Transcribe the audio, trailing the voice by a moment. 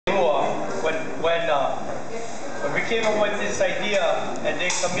when we came up with this idea and they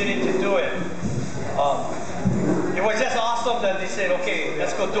committed to do it, it was just awesome that they said, okay,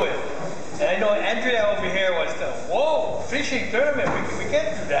 let's go do it. And I know Andrea over here was, whoa, fishing tournament, we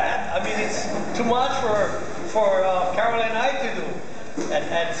can't do that. I mean, it's too much for Carol and I to do.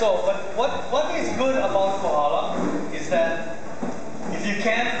 And so, but what is good about Kohala is that if you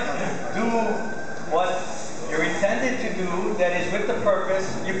can't do what you're intended to do, that is with the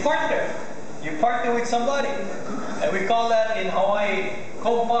purpose, you partner. You partner with somebody. And we call that in Hawaii,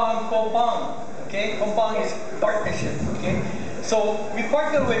 kompang. Okay? Kompang is partnership. Okay? So we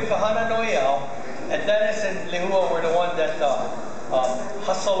partnered with Hana No'eau, and Dennis and Lehua were the one that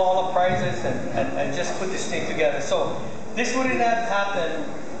hustled all the prizes and just put this thing together. So this wouldn't have happened,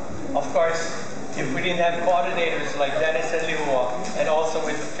 of course, if we didn't have coordinators like Dennis and Lehua, and also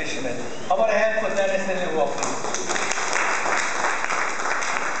with the fishermen. How about a hand for Dennis and Lehua, please?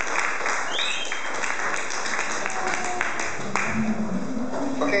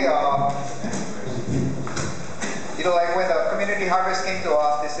 Okay, you know, like when the community harvest came to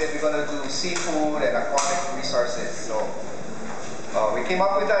us, they said we're going to do seafood and aquatic resources. So we came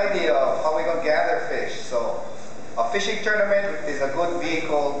up with the idea of how we're going to gather fish. So a fishing tournament is a good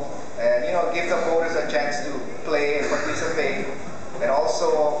vehicle, and you know, give the boaters a chance to play and participate, and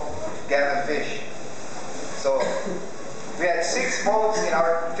also gather fish. So we had 6 boats in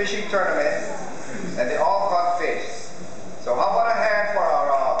our fishing tournament, and they all caught fish. So how about a hand for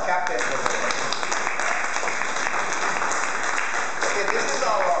our captain over there? Okay, this is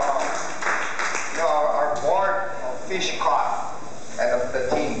our board of fish caught and the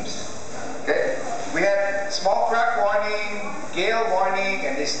teams. Okay, we had small crack warning, gale warning,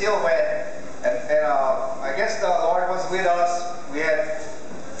 and they still went. And I guess the Lord was with us. We had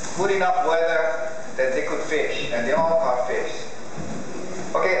good enough weather that they could fish, and they all caught fish.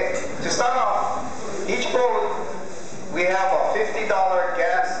 Okay, to start off, each boat, we have a $50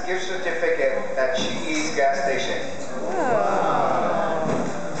 gas gift certificate at Shii's gas station. Wow.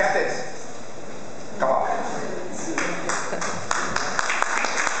 Captains, come on.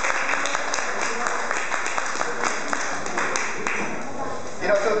 You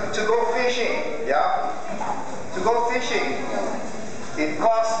know, to go fishing, yeah? To go fishing, it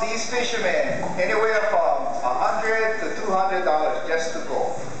costs these fishermen anywhere from $100 to $200 just to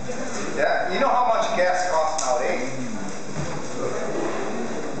go. Yeah? You know how much gas costs nowadays?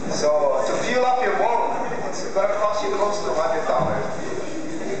 So to fuel up your boat, it's going to cost you close to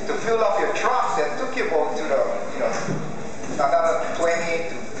 $100. To fuel up your truck that took your boat to the, you know, another $20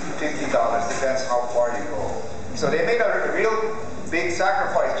 to $50, depends how far you go. So they made a real big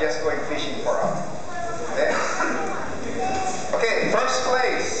sacrifice just going fishing for us. Okay, okay, first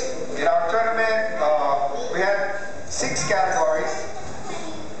place in our tournament, we had 6 categories.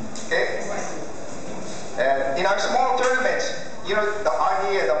 Okay, and in our small tournaments, you know, the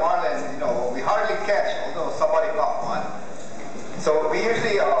ahi and the marlin, you know, we hardly catch, although somebody caught one. So we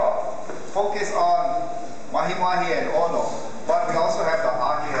usually focus on mahi-mahi and ono, but we also have the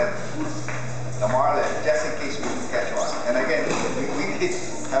ahi and the marlin, just in case we can catch one. And again, we did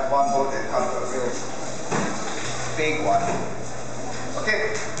have one boat that caught a real big one.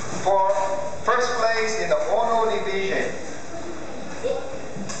 Okay, for first place in the ono division,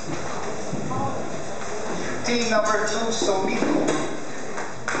 team number 2, Somito.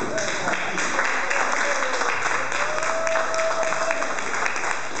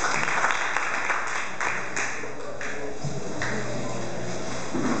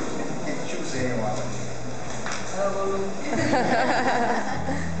 Choose anyone.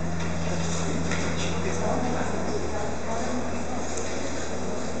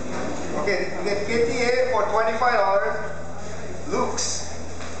 Okay, we get KTA for $25, Luke's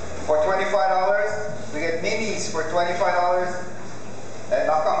for $25, we get minis for $25, and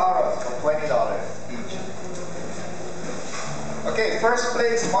Nakaharas for $20 each. Okay, first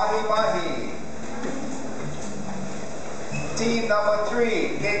place, Mahi Mahi. Team number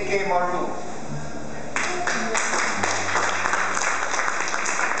 3, KK Maru.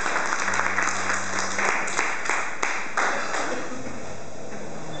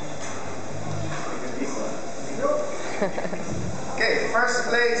 Okay, first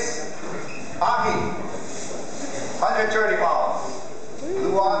place, Ahi, 130 pounds,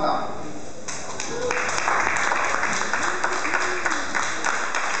 Luana.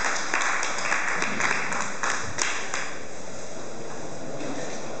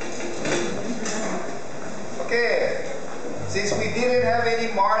 Okay, since we didn't have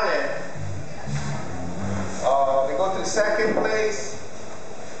any marlin, we go to second place,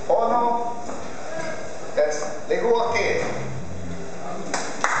 Ono, that's Lehua Kid.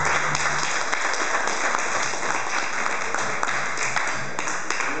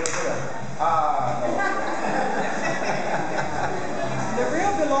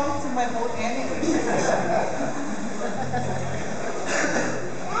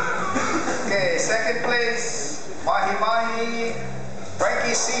 second place, Mahi Mahi,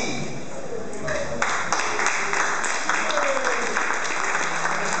 Frankie C.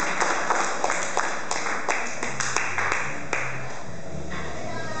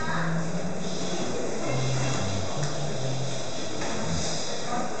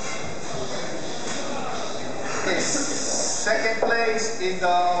 Okay, second place in the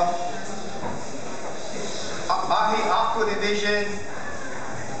Ahi Aku division,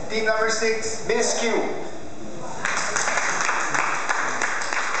 team number 6, Miss Q.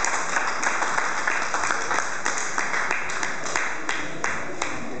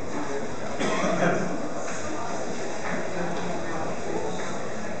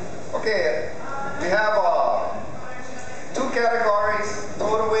 Okay, we have 2 categories,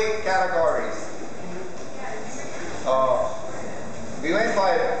 total weight categories. We went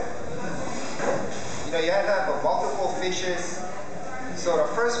by, you had to have multiple fishes. So the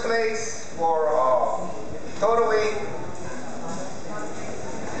first place for total weight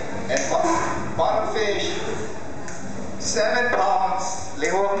and bottom fish, 7 pounds,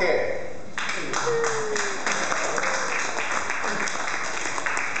 lehoke.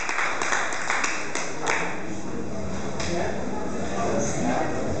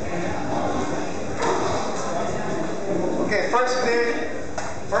 Okay,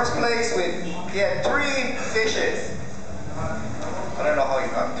 first place with, he had 3 fishes. I don't know how he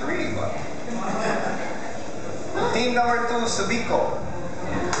got 3, but. Team number 2, Subiko.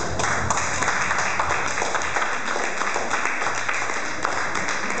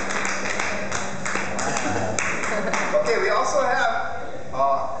 Okay, we also have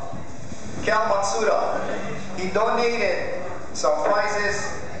Cal Matsuda. He donated some prizes.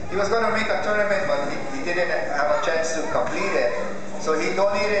 He was going to make a tournament, but he didn't have a chance to complete it. So he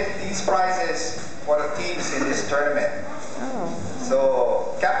donated these prizes for the teams in this tournament. Oh.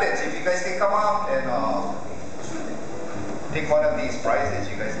 So, captains, if you guys can come out and take one of these prizes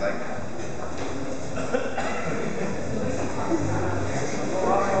you guys like.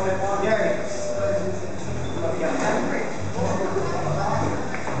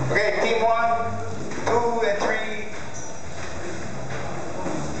 Okay, team 1, 2, and 3.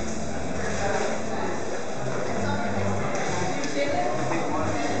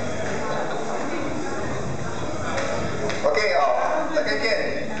 Okay, like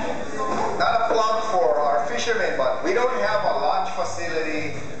again, not a plug for our fishermen, but we don't have a launch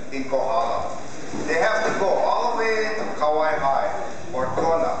facility in Kohala. They have to go all the way to Kauai High or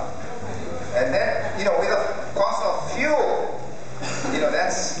Kona. And then, with the cost of fuel,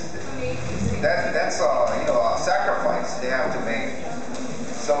 that's a sacrifice they have to make.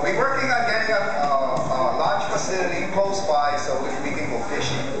 So we're working on getting a launch facility close by so we can go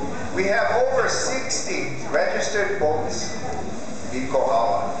fishing. We have over 60 registered boats in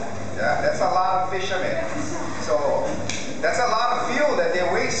Kohala. Yeah, that's a lot of fishermen. So that's a lot of fuel that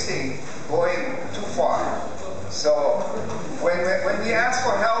they're wasting going too far. So when we ask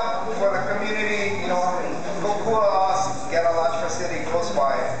for help for the community, go call us, get a launch facility close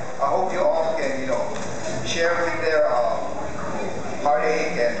by. I hope you all can, share with their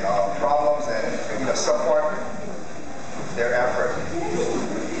heartache and problems and support their effort.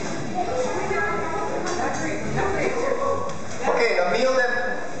 Okay, the meal that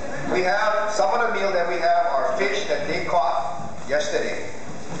we have, some of the meal that we have are fish that they caught yesterday.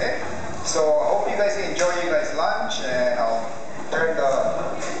 Okay, so I hope you guys enjoy you guys' lunch, and I'll turn the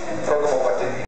program over.